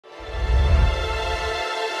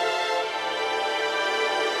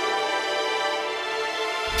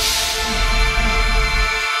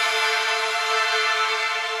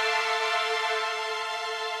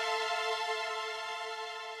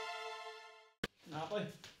happy?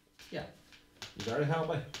 Yeah. You very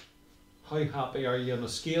happy? How happy are you on a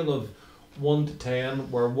scale of 1 to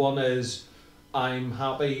 10, where 1 is I'm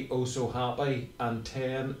happy, oh so happy, and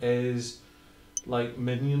 10 is like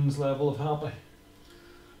Minions level of happy?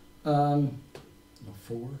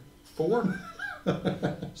 4. 4?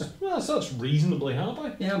 Well, so that's reasonably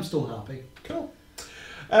happy. Yeah, I'm still happy. Cool.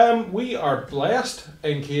 We are blessed,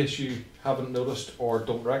 in case you haven't noticed or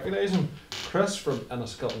don't recognise him, Chris from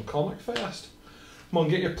Enniskillen Comic Fest. Come on,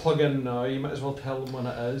 get your plug in now. You might as well tell them when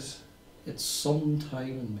it is. It's sometime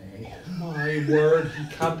in May. My word, you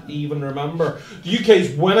can't even remember. The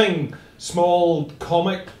UK's winning small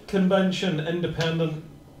comic convention independent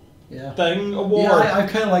thing award. Yeah, I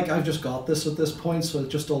kind of like, I've just got this at this point, so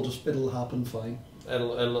it'll happen fine.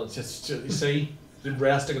 It'll just, you see, they're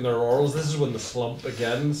resting in their laurels. This is when the slump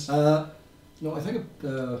begins. No, I think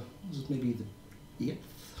was it maybe the 8th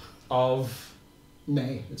of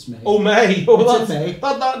May. It's May. Oh, May. Oh, it's that's May.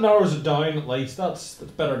 That narrows it down at least. That's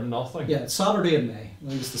better than nothing. Yeah, it's Saturday in May. I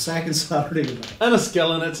think it's the second Saturday in May.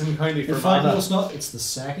 Enniskillen, it's in County Fermanagh. In fact, no, it's not. It's the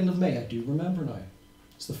 2nd of May. I do remember now.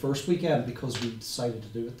 It's the first weekend because we decided to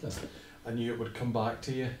do it then. I knew it would come back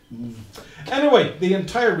to you. Anyway, the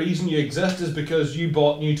entire reason you exist is because you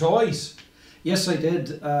bought new toys. Yes, I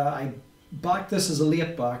did. I backed this as a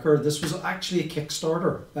late backer. This was actually a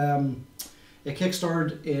Kickstarter. It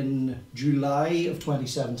kickstarted in July of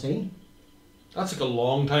 2017. That's like a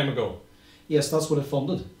long time ago. Yes, that's what it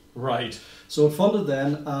funded. Right. So it funded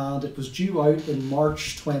then, and it was due out in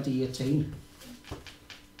March 2018.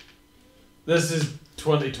 This is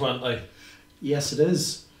 2020. Yes, it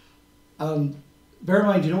is. And bear in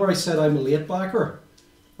mind, you know where I said I'm a late backer?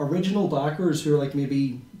 Original backers who are like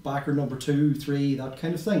maybe backer number 2, 3, that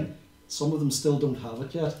kind of thing. Some of them still don't have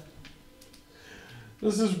it yet.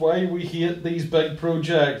 This is why we hate these big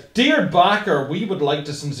projects. Dear backer, we would like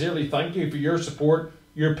to sincerely thank you for your support,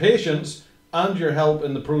 your patience, and your help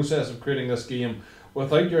in the process of creating this game.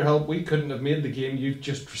 Without your help, we couldn't have made the game you've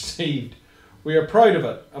just received. We are proud of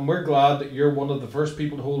it, and we're glad that you're one of the first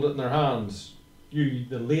people to hold it in their hands. You,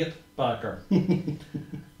 the late backer.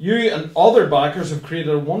 You and other backers have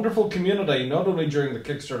created a wonderful community, not only during the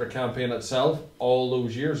Kickstarter campaign itself, all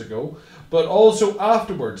those years ago, but also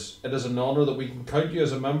afterwards. It is an honour that we can count you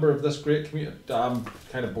as a member of this great community. I'm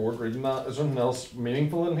kind of bored reading that. Is there anything else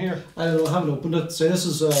meaningful in here? I don't know, I haven't opened it. So this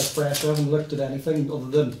is fresh. I haven't looked at anything other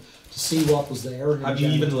than to see what was there. Have you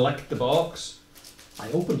even licked the box?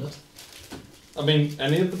 I opened it. I mean,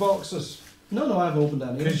 any of the boxes? No, I haven't opened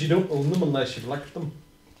any. Because you don't own them unless you've licked them.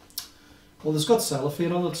 Well, there's got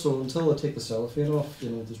cellophane on it, so until I take the cellophane off, you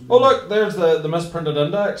know, there's... Oh look, there's the misprinted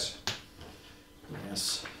index.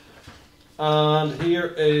 Yes. And here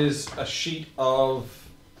is a sheet of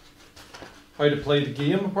how to play the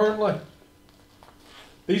game, apparently.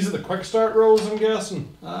 These are the quick start rules, I'm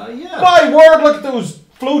guessing. Yeah. My word, look at those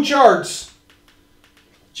flowcharts!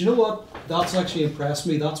 Do you know what? That's actually impressed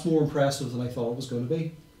me. That's more impressive than I thought it was going to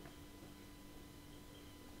be.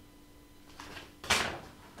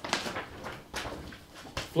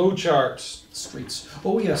 Flowcharts. Streets.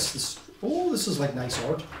 Oh yes. This is like nice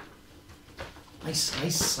art. Nice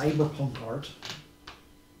cyberpunk art.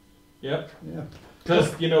 Yep. Yeah.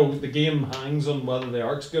 Because, you know, the game hangs on whether the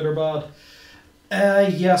art's good or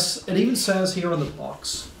bad. Yes. It even says here on the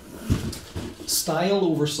box, style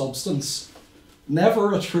over substance.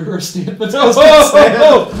 Never a truer statement.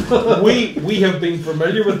 We have been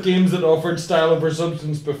familiar with games that offered style over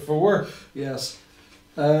substance before. Yes.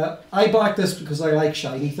 I back this because I like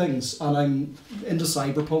shiny things, and I'm into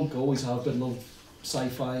cyberpunk. Always have been. Love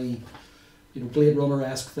sci-fi, you know, Blade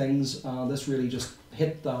Runner-esque things. This really just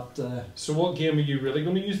hit that. So what game are you really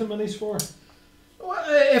going to use the minis for? Well,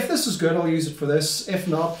 if this is good, I'll use it for this. If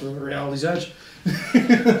not, for Reality's Edge.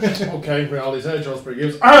 Okay, Reality's Edge, Osprey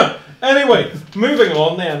Games. Anyway, moving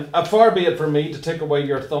on then. Far be it from me to take away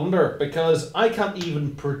your thunder, because I can't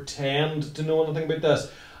even pretend to know anything about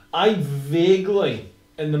this. I vaguely,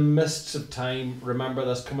 in the mists of time, remember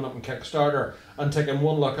this coming up in Kickstarter and taking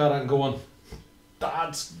one look at it and going,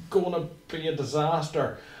 that's going to be a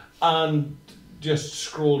disaster, and just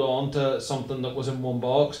scrolled on to something that was in one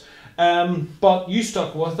box. But you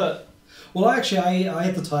stuck with it. Well, actually, I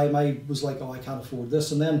at the time, I was like, oh, I can't afford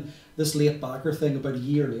this. And then this late backer thing about a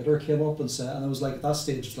year later came up and said, and I was like, at that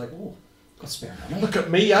stage, it's like, oh, got spare money. Look at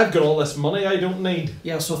me, I've got all this money I don't need.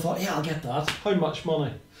 Yeah, so I thought, yeah, I'll get that. How much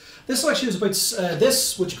money? This actually is about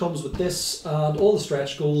this, which comes with this, and all the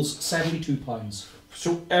stretch goals, £72.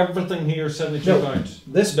 So everything here is £72?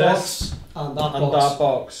 This box and that box. And that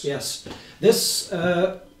box. Yes. This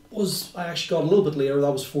was, I actually got a little bit later,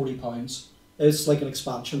 that was £40. It's like an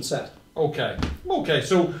expansion set. Okay. Okay,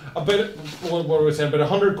 so about, what were we saying, about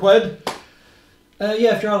 100 quid?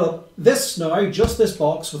 Yeah, if you're on this now, just this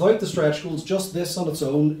box, without the stretch goals, just this on its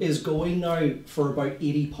own, is going now for about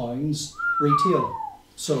 £80 retail.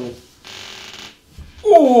 So...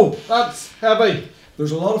 Oh, that's heavy.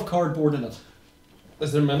 There's a lot of cardboard in it.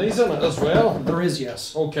 Is there minis in it as well? There is,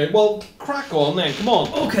 yes. Okay, well, crack on then, come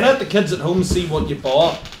on. Okay. Let the kids at home see what you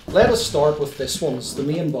bought. Let us start with this one, it's the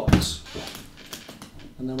main box.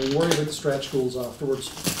 And then we'll worry about the stretch goals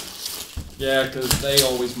afterwards. Yeah, because they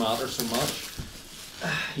always matter so much.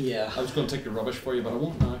 Yeah. I was going to take the rubbish for you, but I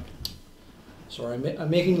won't now. Sorry, I'm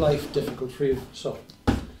making life difficult for you, so...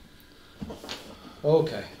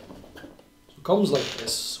 Okay. So it comes like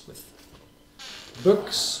this, with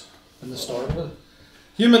books and the start of it.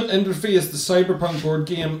 Human Interface, the cyberpunk board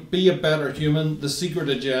game, Be a Better Human, The Secret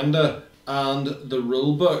Agenda, and the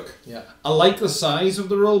rulebook. Yeah. I like the size of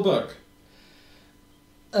the rulebook.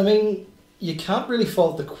 I mean, you can't really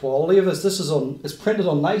fault the quality of this. It's printed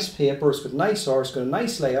on nice paper, it's got nice art, it's got a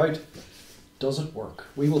nice layout. Does it work?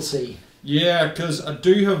 We will see. Yeah, because I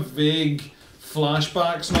do have vague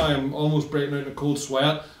flashbacks now. I'm almost breaking out in a cold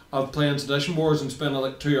sweat of playing Sedition Wars and spending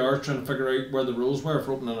like 2 hours trying to figure out where the rules were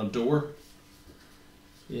for opening a door.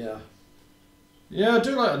 Yeah. Yeah, I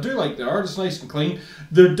do like the art. It's nice and clean.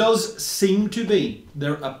 There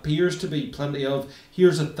appears to be plenty of,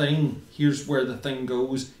 here's a thing, here's where the thing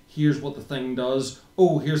goes, here's what the thing does.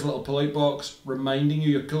 Oh, here's a little pull-out box reminding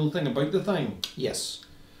you a cool thing about the thing. Yes.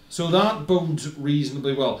 So that bodes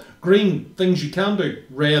reasonably well. Green, things you can do.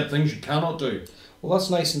 Red, things you cannot do. Well, that's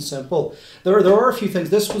nice and simple. There are a few things.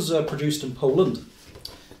 This was produced in Poland.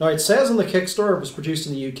 Now, it says on the Kickstarter it was produced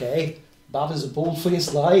in the UK. That is a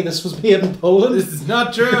bold-faced lie. This was made in Poland. This is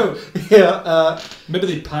not true. Yeah. Maybe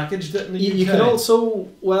they packaged it in the UK. You can also,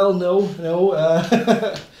 well, no.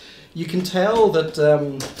 You can tell that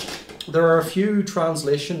there are a few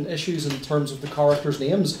translation issues in terms of the characters'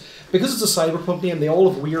 names. Because it's a cyberpunk name, they all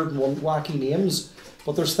have weird and wacky names.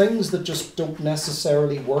 But there's things that just don't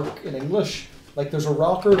necessarily work in English. Like there's a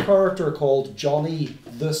rocker character called Johnny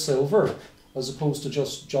the Silver, as opposed to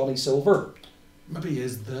just Johnny Silver. Maybe he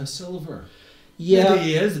is the Silver. Yeah, maybe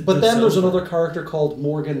he is but then Silver. There's another character called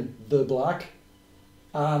Morgan the Black.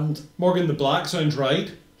 And Morgan the Black sounds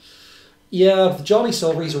right. Yeah, Johnny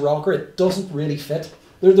Silver, he's a rocker, it doesn't really fit.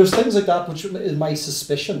 There's things like that which is my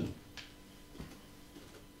suspicion.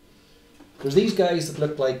 There's these guys that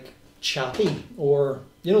look like Chappie, or,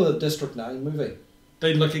 you know, the District 9 movie.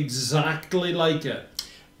 They look exactly like it.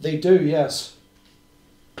 They do, yes.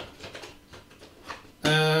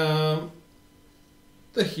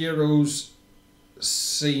 The heroes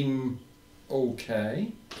seem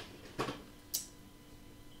okay.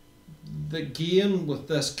 The game with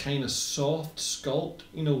this kind of soft sculpt,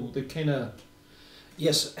 you know, the kind of...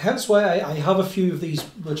 Yes, hence why I have a few of these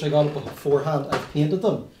which I got beforehand. I've painted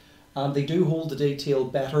them, and they do hold the detail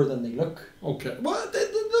better than they look. Okay, well,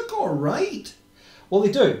 they look alright. Well,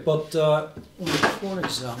 they do, but for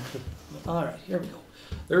example... Alright, here we go.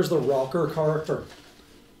 There's the rocker character.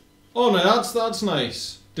 Oh, no, that's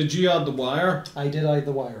nice. Did you add the wire? I did add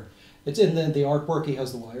the wire. It's in the artwork, he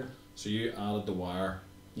has the wire. So you added the wire.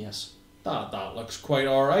 Yes. That looks quite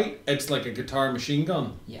alright. It's like a guitar machine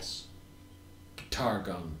gun. Yes. Guitar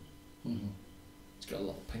gun. Mm-hmm. It's got a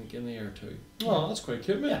little pink in the air too. Oh, that's quite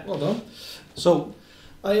cute, mate. Yeah. Well done. So,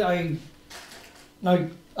 now,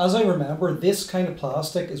 as I remember, this kind of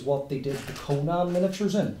plastic is what they did the Conan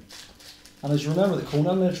miniatures in. And as you remember, the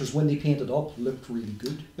Conan miniatures, when they painted up, looked really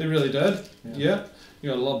good. They really did. Yeah. You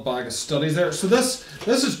got a little bag of studies there. So this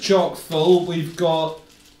is chock full. We've got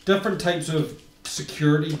different types of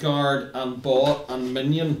security guard and bot and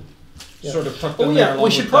minion sort of tucked in there. We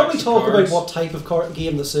should probably talk about cards. what type of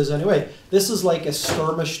game this is anyway. This is like a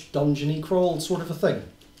skirmish dungeony crawl sort of a thing.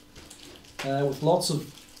 With lots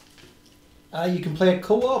of... you can play it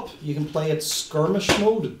co-op, you can play it skirmish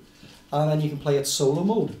mode, and then you can play it solo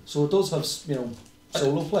mode. So it does have, you know,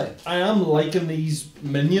 solo play. I am liking these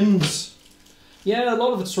minions. Yeah, a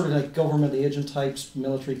lot of it's sort of like government agent types,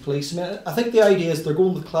 military police. I mean, I think the idea is they're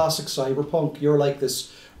going with classic cyberpunk. You're like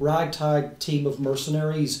this ragtag team of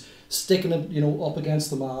mercenaries sticking it, you know, up against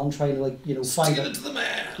the man, trying to, like, you know, fight it to the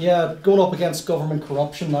man. Yeah, going up against government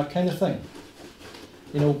corruption, that kind of thing.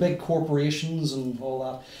 You know, big corporations and all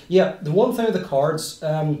that. Yeah, the one thing with the cards,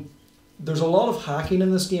 there's a lot of hacking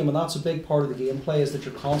in this game, and that's a big part of the gameplay, is that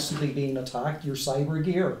you're constantly being attacked. Your cyber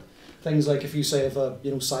gear. Things like if you say if you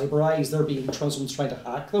know, cyber eyes, they're being someone's trying to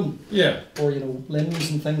hack them. Yeah. Or, you know, limbs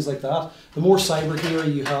and things like that. The more cyber gear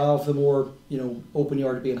you have, the more, you know, open you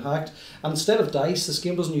are to being hacked. And instead of dice, this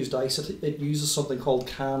game doesn't use dice. It uses something called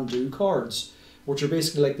can-do cards, which are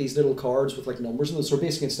basically like these little cards with like numbers in them. So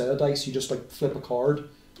basically instead of dice, you just like flip a card.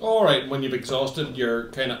 Alright, when you've exhausted, you're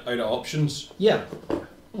kind of out of options. Yeah.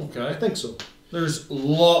 Okay. I think so. There's a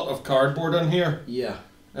lot of cardboard in here. Yeah.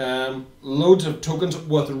 Loads of tokens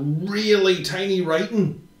with really tiny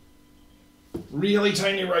writing. Really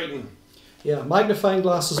tiny writing. Yeah, magnifying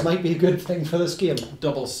glasses might be a good thing for this game.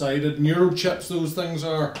 Double-sided neurochips, those things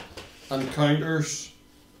are. And counters.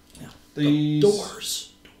 Yeah. These...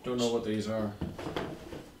 Doors. Don't know what these are.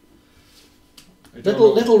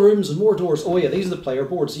 Little rooms and more doors. Oh yeah, these are the player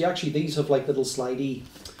boards. These have like little slidey.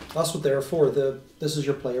 That's what they're for. This is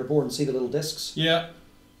your player board, and see the little discs. Yeah.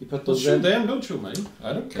 You put Well, those show in. them, don't show me.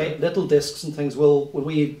 I don't care. Okay, little discs and things. When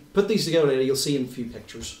we put these together later, you'll see in a few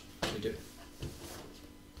pictures. We do.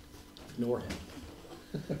 Ignore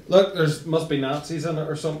him. Look, must be Nazis in it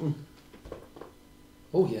or something.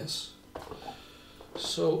 Oh yes.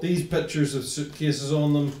 So These pictures of suitcases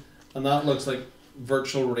on them, and that looks like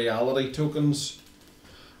virtual reality tokens.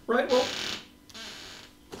 right, well,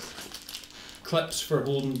 Clips for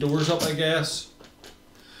holding doors up, I guess.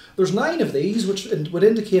 there's 9 of these, which would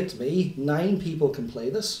indicate to me 9 people can play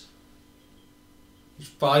this. There's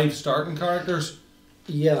 5 starting characters.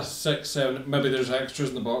 Yeah. 6, 7, maybe there's extras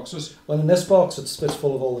in the boxes. Well, in this box, it's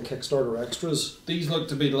full of all the Kickstarter extras. These look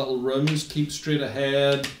to be little rooms. Keep straight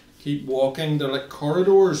ahead. Keep walking. They're like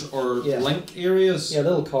corridors or link areas. Yeah,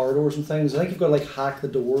 little corridors and things. I think you've got to like hack the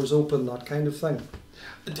doors open, that kind of thing.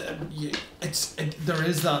 There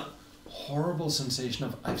is that horrible sensation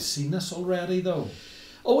of I've seen this already though.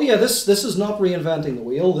 Oh yeah, this is not reinventing the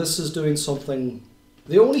wheel. This is doing something.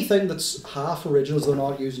 The only thing that's half original is they're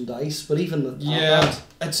not using dice, but even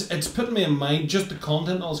it's putting me in mind. Just the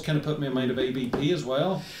content also kind of put me in mind of ABP as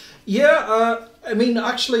well. Yeah, I mean,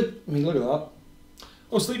 look at that.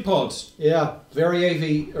 Oh, sleep pods. Yeah, very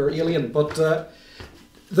AV or alien, but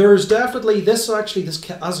there's definitely this as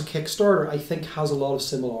a Kickstarter, I think has a lot of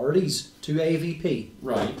similarities to AVP.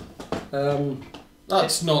 Right.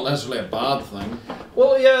 That's not necessarily a bad thing.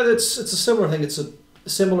 Well, yeah, it's a similar thing. It's a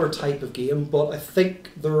similar type of game, but I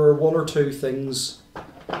think there are 1 or 2 things,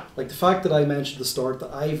 like the fact that I mentioned at the start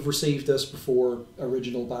that I've received this before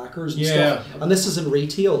original backers and stuff, and this is in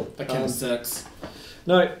retail. That kind of sucks.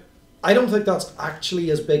 Now, I don't think that's actually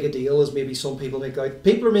as big a deal as maybe some people make out.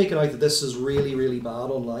 People are making out that this is really, really bad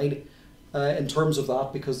online in terms of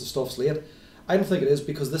that because the stuff's late. I don't think it is,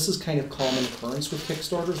 because this is kind of common occurrence with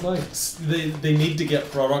Kickstarters now. They need to get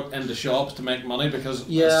product into shops to make money, because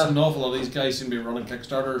an awful lot of these guys seem to be running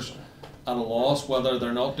Kickstarters at a loss, whether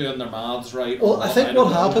they're not doing their maths right. Well, I think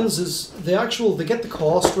what happens is they get the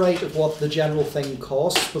cost right of what the general thing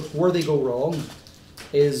costs, but where they go wrong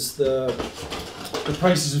is the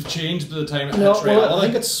prices have changed by the time it hits reality. Well, I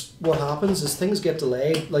think it's what happens is things get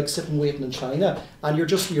delayed, like sitting waiting in China, and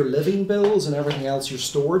your living bills and everything else, your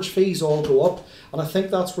storage fees all go up, and I think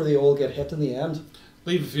that's where they all get hit in the end.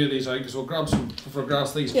 Leave a few of these out because we'll grab some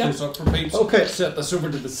photographs of these close up for peeps. Okay. Set this over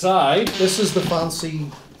to the side. This is the fancy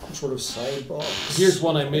sort of side box. Here's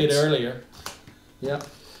one I made earlier. Yeah.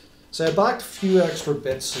 So I backed a few extra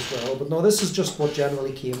bits as well, but no, this is just what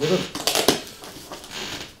generally came with it.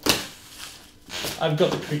 I've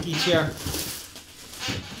got the creaky chair.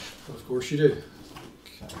 Of course you do.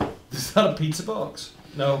 Okay. Is that a pizza box?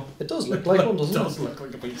 No. It does look like one, doesn't it? It does look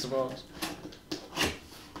like a pizza box.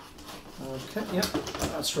 Okay, yeah,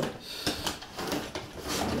 that's right.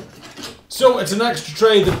 So it's an extra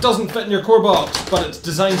tray that doesn't fit in your core box, but it's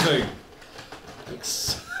designed to.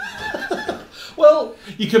 Yes. Well,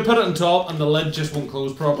 you can put it on top and the lid just won't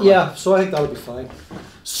close properly. Yeah, so I think that would be fine.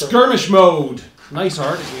 Skirmish mode. Nice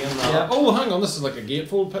art again. Yeah. Oh, hang on, this is like a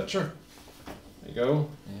gatefold picture. There you go.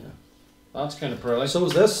 Yeah. That's kind of pretty. So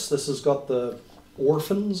is this. This has got the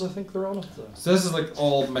orphans, I think they're on it. So this is like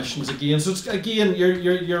all missions again. So it's again,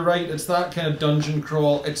 you're right. It's that kind of dungeon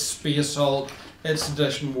crawl. It's Space Hulk. It's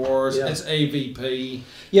Edition Wars. Yeah. It's AVP.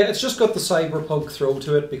 Yeah, it's just got the cyberpunk throw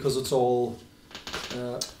to it because it's all.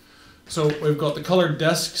 So we've got the coloured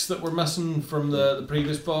discs that were missing from the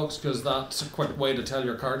previous box, because that's a quick way to tell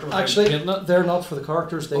your character without painting it. They're not for the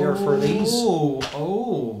characters. They are for these.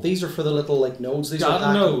 Oh. These are for the little like nodes. These data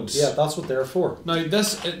are nodes. Yeah, that's what they're for. Now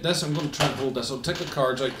this I'm going to try and hold this. I'll take the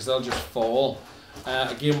cards out because they'll just fall.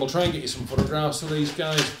 Again, we'll try and get you some photographs of these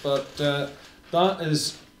guys, but that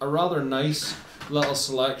is a rather nice little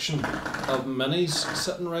selection of minis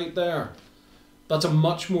sitting right there. That's a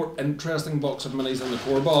much more interesting box of minis than the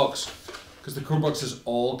core box, because the core box is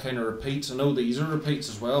all kind of repeats. I know these are repeats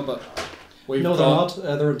as well, but they're not.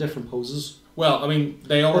 They're in different poses. Well, I mean,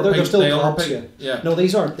 they are repeats. They're still they are repeat. Yeah. No,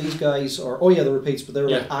 these aren't. These guys are. Oh yeah, they're repeats, but they're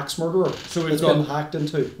like Axe Murderer. So we've been hacked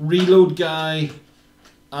into. Reload guy,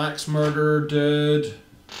 axe murderer dude.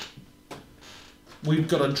 We've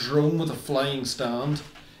got a drone with a flying stand.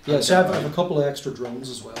 Yeah, so I have a couple of extra drones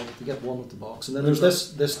as well. To get one with the box, and then there's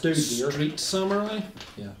this dude here. Street samurai.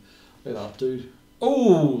 Yeah, look at that dude.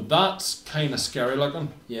 Oh, that's kind of scary looking.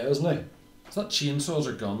 Yeah, isn't he? Is that chainsaws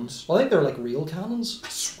or guns? Well, I think they're like real cannons.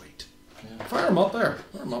 Sweet. Yeah. Fire them up there.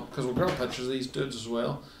 Fire them up, because we'll grab pictures of these dudes as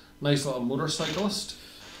well. Nice little motorcyclist.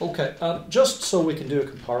 Okay, just so we can do a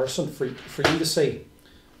comparison for you to see.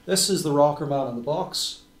 This is the rocker man in the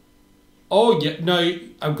box. Oh yeah, now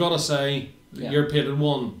I've got to say, Yeah. your painted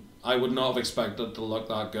one, I would not have expected to look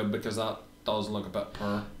that good, because that does look a bit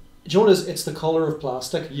poor. Do you know what it is? It's the colour of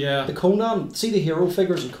plastic. Yeah. The Conan, see the hero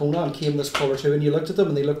figures in Conan came this colour too, and you looked at them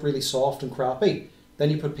and they looked really soft and crappy. Then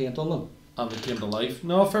you put paint on them. And they came to life.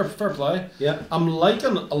 No, fair play. Yeah. I'm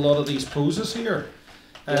liking a lot of these poses here.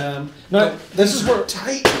 Yeah. Now, this is where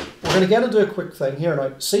tight. we're going to get into a quick thing here.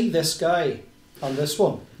 Now, see this guy and this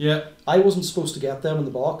one. Yeah. I wasn't supposed to get them in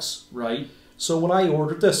the box. Right. So when I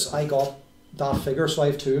ordered this, I got that figure, so I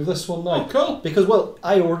have two of this one now. Oh, cool. Because, well,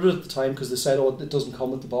 I ordered it at the time because they said, oh, it doesn't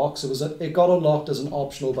come with the box. It got unlocked as an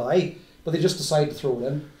optional buy, but they just decided to throw it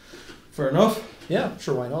in. Fair enough. Yeah,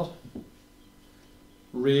 sure, why not?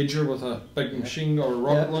 Rager with a big machine or a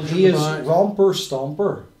rocket launcher. He in is the back. Romper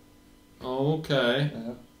Stomper. Okay.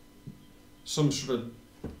 Yeah. Some sort of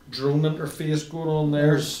drone interface going on there.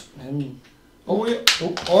 There's him. Oh, yeah.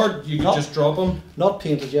 Oh. Or you could Not- just drop him. Not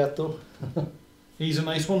painted yet, though. He's a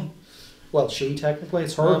nice one. Well, she technically,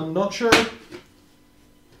 it's her. I'm not sure.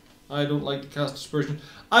 I don't like to cast aspersion.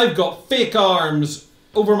 I've got fake arms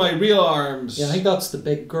over my real arms. Yeah, I think that's the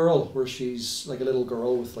big girl, where she's like a little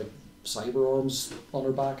girl with like cyber arms on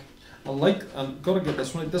her back. I'm gotta get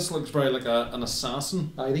this one. This looks very like an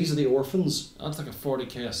assassin. Aye, these are the orphans. That's like a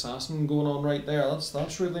 40k assassin going on right there.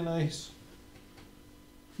 That's really nice.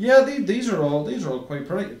 Yeah, these are all quite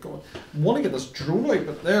pretty. I want to get this drone out,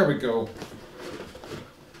 but there we go.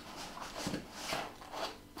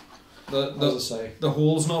 As I say. The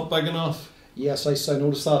hole's not big enough. Yes, I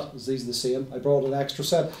noticed that. These are the same. I brought an extra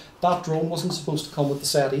set. That drone wasn't supposed to come with the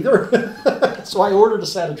set either. So I ordered a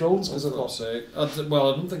set of drones because I thought.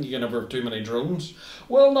 Well, I don't think you can ever have too many drones.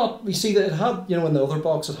 Well, not. You see that it had, you know, in the other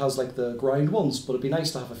box it has like the ground ones, but it'd be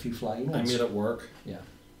nice to have a few flying ones. I made it work. Yeah.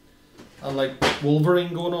 And like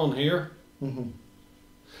Wolverine going on here. Mhm.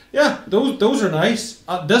 Yeah, those are nice.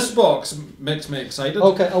 This box makes me excited.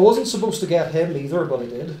 Okay, I wasn't supposed to get him either, but I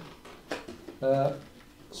did.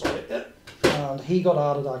 Sorry. And he got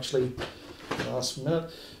added actually last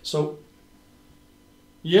minute. So,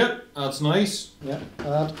 Yep, that's nice. yeah.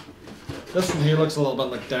 And This one here looks a little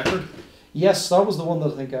bit like Deckard. yes, that was the one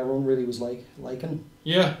that I think everyone really was liking.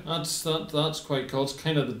 Yeah, that's quite cool. It's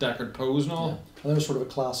kind of the Deckard pose and all. Yeah. And there's sort of a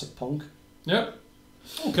classic punk. Yep.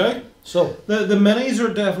 Okay. So, The minis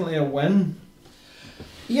are definitely a win.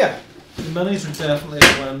 yeah. The minis are definitely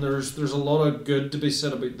a win. There's a lot of good to be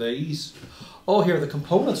said about these. Oh, here, the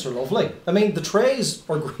components are lovely. I mean, the trays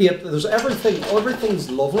are great. There's everything's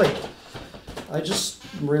lovely. I just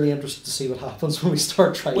am really interested to see what happens when we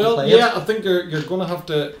start trying to play yeah, it. I think you're going to have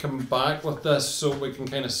to come back with this so we can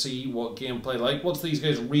kind of see what gameplay like. What's these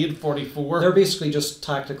guys? Raid 44? They're basically just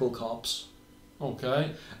tactical cops.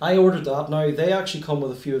 Okay. I ordered that. Now, they actually come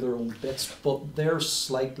with a few of their own bits, but they're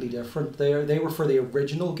slightly different. They were for the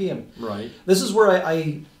original game. Right. This is where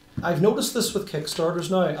I've noticed this with Kickstarters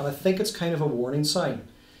now, and I think it's kind of a warning sign.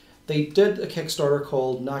 They did a Kickstarter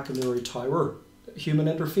called Nakamura Tower, Human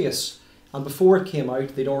Interface, and before it came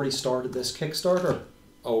out, they'd already started this Kickstarter.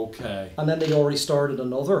 Okay. And then they'd already started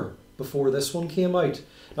another before this one came out.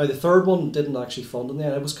 Now, the third one didn't actually fund in the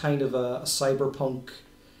end. It was kind of a cyberpunk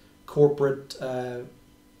corporate,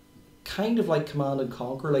 kind of like Command and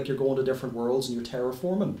Conquer, like you're going to different worlds and you're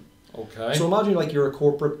terraforming. Okay. So imagine like you're a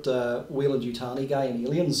corporate Weyland-Yutani guy in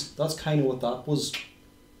Aliens. That's kind of what that was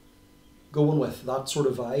going with, that sort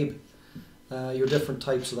of vibe. Your different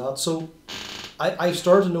types of that. So I've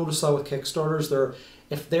started to notice that with Kickstarters.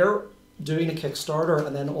 If they're doing a Kickstarter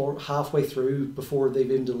and then or halfway through before they've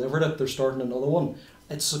even delivered it, they're starting another one.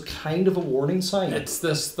 It's a kind of a warning sign. It's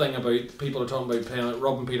this thing about people are talking about paying,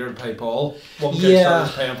 robbing Peter to pay Paul. One Yeah.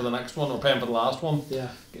 Kickstarter's paying for the next one or paying for the last one. Yeah.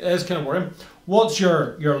 It's kind of worrying. What's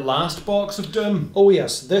your last box of Doom? Oh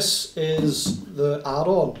yes, this is the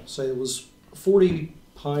add-on. So it was £40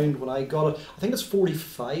 when I got it. I think it's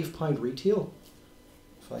 £45 retail.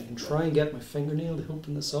 If I can try and get my fingernail to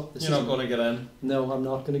open this up. You're not going to get in. No, I'm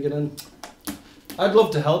not going to get in. I'd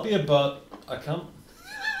love to help you, but I can't.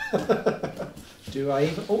 Do I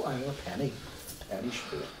even? Oh, I have a penny. Penny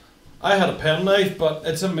should be. I had a penknife, but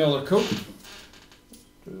it's in my other coat.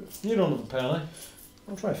 You don't have a penny.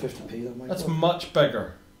 I'll try 50p then. That's much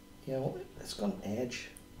bigger. Yeah, well, it's got an edge.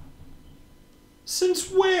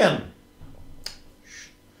 Since when?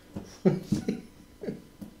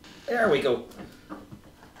 There we go.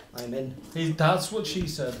 I'm in. That's what she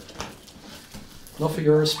said. Enough of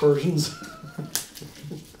your aspersions.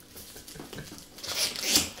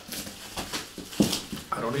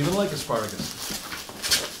 I don't even like asparagus.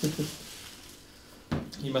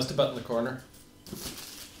 You must have bet in the corner.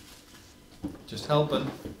 Just helping.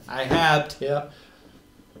 I had. Yeah.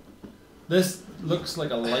 This looks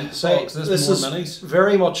like a light box. This This is more minis.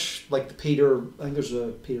 very much like the Peter. I think there's a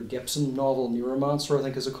Peter Gibson novel, Neuromancer. I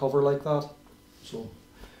think is a cover like that. So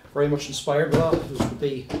very much inspired by that. This would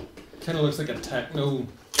be. Kind of looks like a techno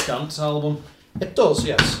dance album. It does,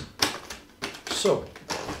 yes. So.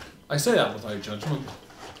 I say that without judgment.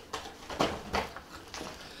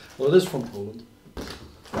 Well, it is from Poland.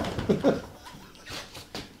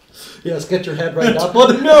 Yes, get your head right up.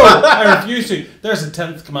 But no, I refuse to. There's a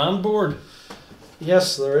 10th command board.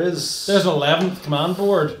 Yes, there is. There's an 11th command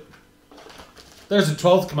board. There's a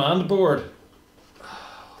 12th command board.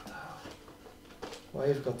 Why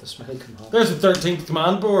have you got this many commands? There's a 13th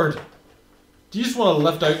command board. Do you just want to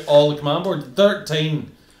lift out all the command board? 13.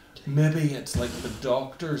 Maybe it's like the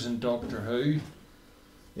doctors in Doctor Who.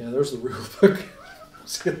 Yeah, there's the rule book.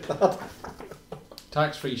 Let's get that.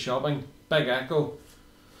 Tax-free shopping. Big Echo.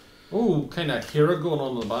 Oh, kind of Kira going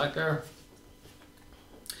on in the back there.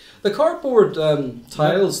 The cardboard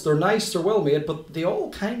tiles, they're nice, they're well made, but they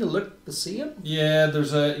all kind of look the same. Yeah,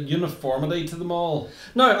 there's a uniformity to them all.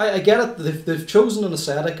 No, I get it. They've chosen an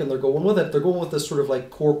aesthetic and they're going with it. They're going with this sort of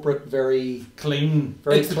like corporate, very clean.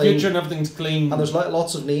 Very it's clean. the future and everything's clean. And there's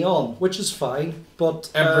lots of neon, which is fine,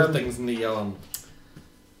 but Everything's neon.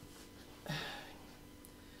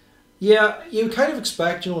 yeah, you kind of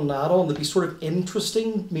expect, an add-on to be sort of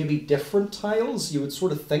interesting, maybe different tiles, you would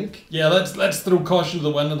sort of think. Yeah, let's throw caution to the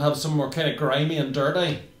wind and have some more kind of grimy and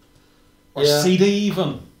dirty. Or Yeah. seedy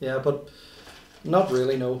even. Yeah, but not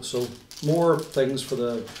really, no. So, more things for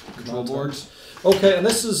the Control boards. Okay, and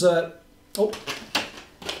this is... I'm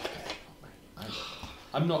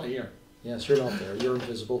not here. Yes, you're not there. You're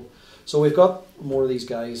invisible. So we've got more of these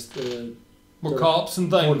guys. More cops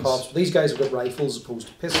and things. More cops. These guys have got rifles as opposed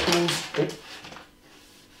to pistols. Oh.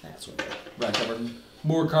 That's okay. Right, Everton.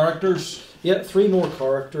 More characters. Yeah, 3 more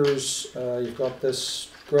characters. You've got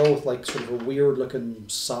this girl with like sort of a weird looking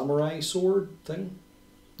samurai sword thing.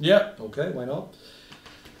 Yeah. Okay, why not?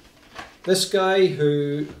 This guy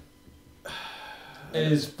who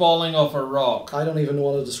is falling off a rock. I don't even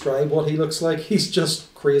want to describe what he looks like. He's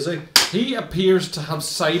just crazy. He appears to have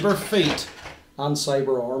cyber feet. And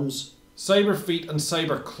cyber arms. Cyber feet and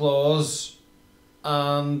cyber claws.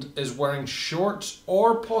 And is wearing shorts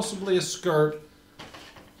or possibly a skirt.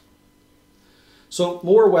 So,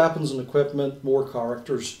 more weapons and equipment, more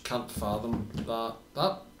characters. Can't fathom that.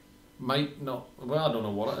 That might not... Well, I don't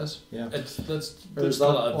know what it is. Yeah. There's There's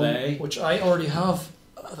that that a one, they. which I already have.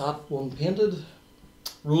 That one painted.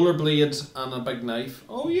 Rollerblades and a big knife.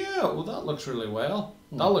 Oh yeah, well that looks really well.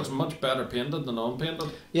 That looks much better painted than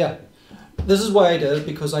unpainted. Yeah. This is why I did it,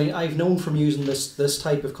 because I've known from using this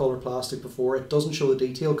type of colour plastic before, it doesn't show the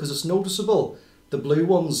detail because it's noticeable. The blue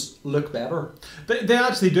ones look better. They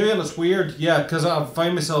actually do, and it's weird, yeah, because I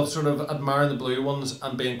find myself sort of admiring the blue ones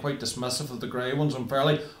and being quite dismissive of the grey ones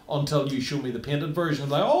unfairly until you show me the painted version. I'm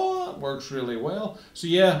like, oh, that works really well. So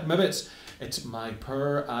yeah, maybe it's my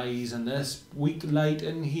poor eyes and this weak light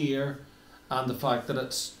in here and the fact that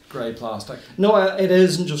it's grey plastic. No, it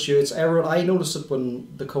isn't just you, it's everyone. I noticed it when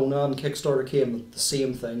the Conan Kickstarter came, the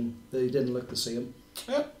same thing. They didn't look the same.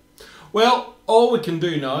 Yeah. Well, all we can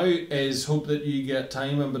do now is hope that you get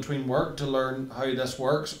time in between work to learn how this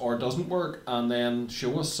works or doesn't work and then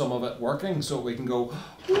show us some of it working so we can go,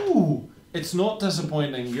 ooh, it's not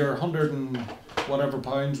disappointing. Your 100 and whatever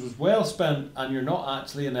pounds was well spent and you're not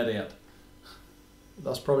actually an idiot.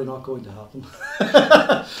 That's probably not going to happen.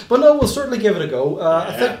 But no, we'll certainly give it a go.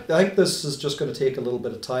 Yeah. I think this is just going to take a little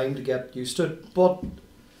bit of time to get used to it. But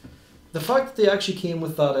the fact that they actually came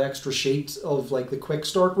with that extra sheet of like the quick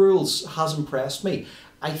start rules has impressed me.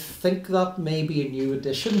 I think that may be a new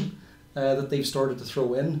addition that they've started to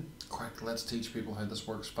throw in. Quick, let's teach people how this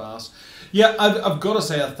works fast. Yeah, I've got to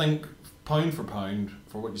say, I think pound for pound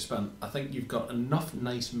for what you spent, I think you've got enough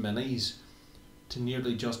nice minis to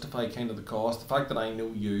nearly justify kind of the cost. The fact that I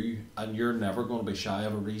know you and you're never going to be shy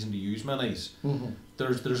of a reason to use minis. Mm-hmm.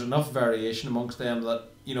 There's enough variation amongst them that,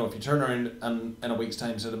 you know, if you turn around and in a week's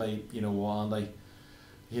time say to me, you know, well, Andy,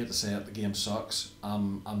 I hate to say it, the game sucks.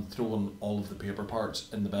 I'm throwing all of the paper parts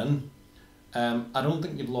in the bin. I don't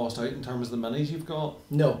think you've lost out in terms of the minis you've got.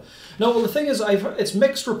 No. Well, the thing is, it's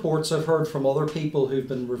mixed reports I've heard from other people who've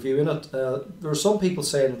been reviewing it. There are some people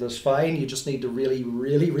saying that it's fine, you just need to really,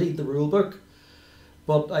 really read the rule book.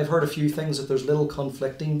 But I've heard a few things that there's little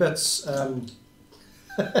conflicting bits.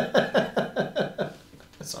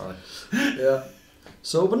 Sorry. Yeah.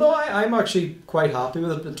 So, but no, I'm actually quite happy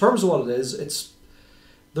with it. In terms of what it is,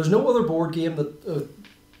 there's no other board game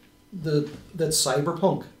that's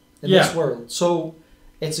cyberpunk in this world. So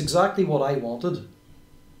it's exactly what I wanted.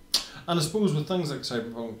 And I suppose with things like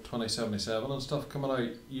Cyberpunk 2077 and stuff coming out,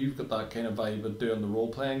 you've got that kind of vibe of doing the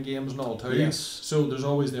role-playing games and all too. Yes. So there's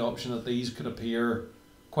always the option that these could appear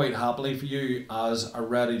quite happily for you as a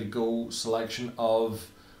ready-to-go selection of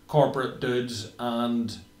corporate dudes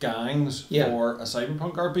and gangs for a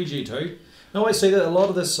cyberpunk RPG too. No, I say that a lot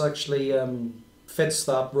of this actually fits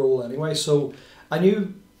that role anyway. So I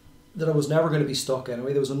knew that I was never going to be stuck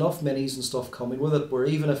anyway. There was enough minis and stuff coming with it where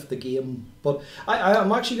even if the game... But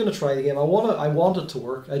I'm actually going to try the game. I want it to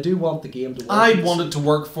work. I do want the game to work. I want it to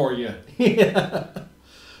work for you. Yeah.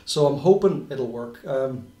 So I'm hoping it'll work.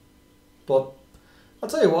 But I'll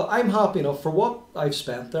tell you what, I'm happy enough for what I've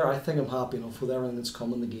spent there. I think I'm happy enough with everything that's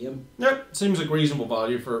come in the game. Yep, seems like reasonable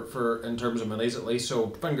value for in terms of minis at least, so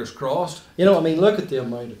fingers crossed. You know, I mean, look at the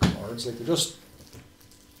amount of cards. Like, they're just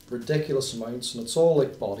ridiculous amounts, and it's all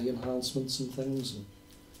like body enhancements and things.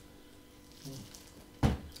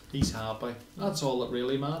 And he's happy. That's all that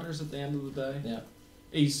really matters at the end of the day. Yeah.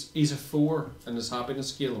 He's a 4 in his happiness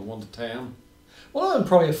scale of 1 to 10. Well, I'm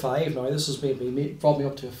probably a 5 now. This has brought me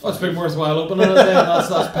up to a 5. That's been worthwhile opening it then.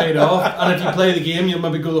 That's paid off. And if you play the game, you'll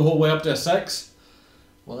maybe go the whole way up to a 6.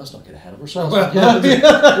 Well, let's not get ahead of ourselves.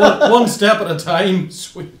 one step at a time.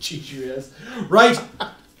 Sweet Jesus. Right.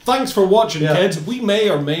 Thanks for watching, kids. We may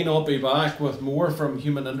or may not be back with more from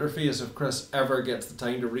Human Interface if Chris ever gets the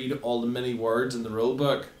time to read all the mini words in the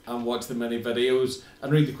rulebook and watch the mini videos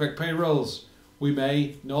and read the quick play rules. We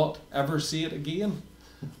may not ever see it again.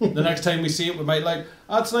 The next time we see it, we might like,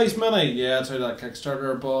 that's a nice mini. Yeah, that's how that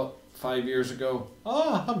Kickstarter I bought 5 years ago.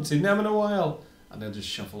 Oh, I haven't seen them in a while. And they'll just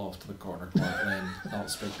shuffle off to the corner quietly and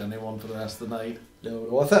not speak to anyone for the rest of the night.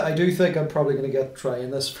 No, I do think I'm probably going to get trying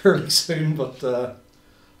this fairly soon, but...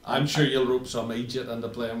 I'm sure you'll rope some idiot into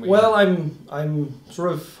playing with Well, I'm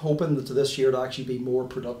sort of hoping that this year to actually be more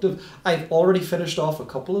productive. I've already finished off a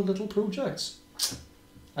couple of little projects.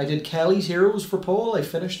 I did Kelly's Heroes for Paul. I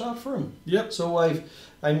finished that for him. Yep. So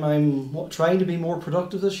I'm trying to be more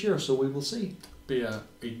productive this year. So we will see. Be a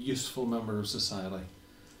useful member of society.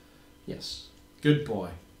 Yes. Good boy.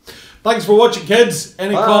 Thanks for watching, kids.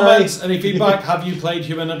 Any comments, any feedback? Have you played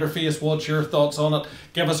Human Interface? What's your thoughts on it?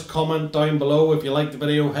 Give us a comment down below. If you liked the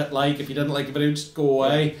video, hit like. If you didn't like the video, just go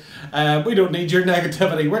away. We don't need your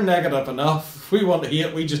negativity. We're negative enough. If we want to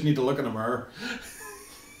hate, we just need to look in the mirror.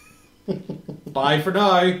 Bye for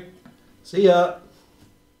now. See ya.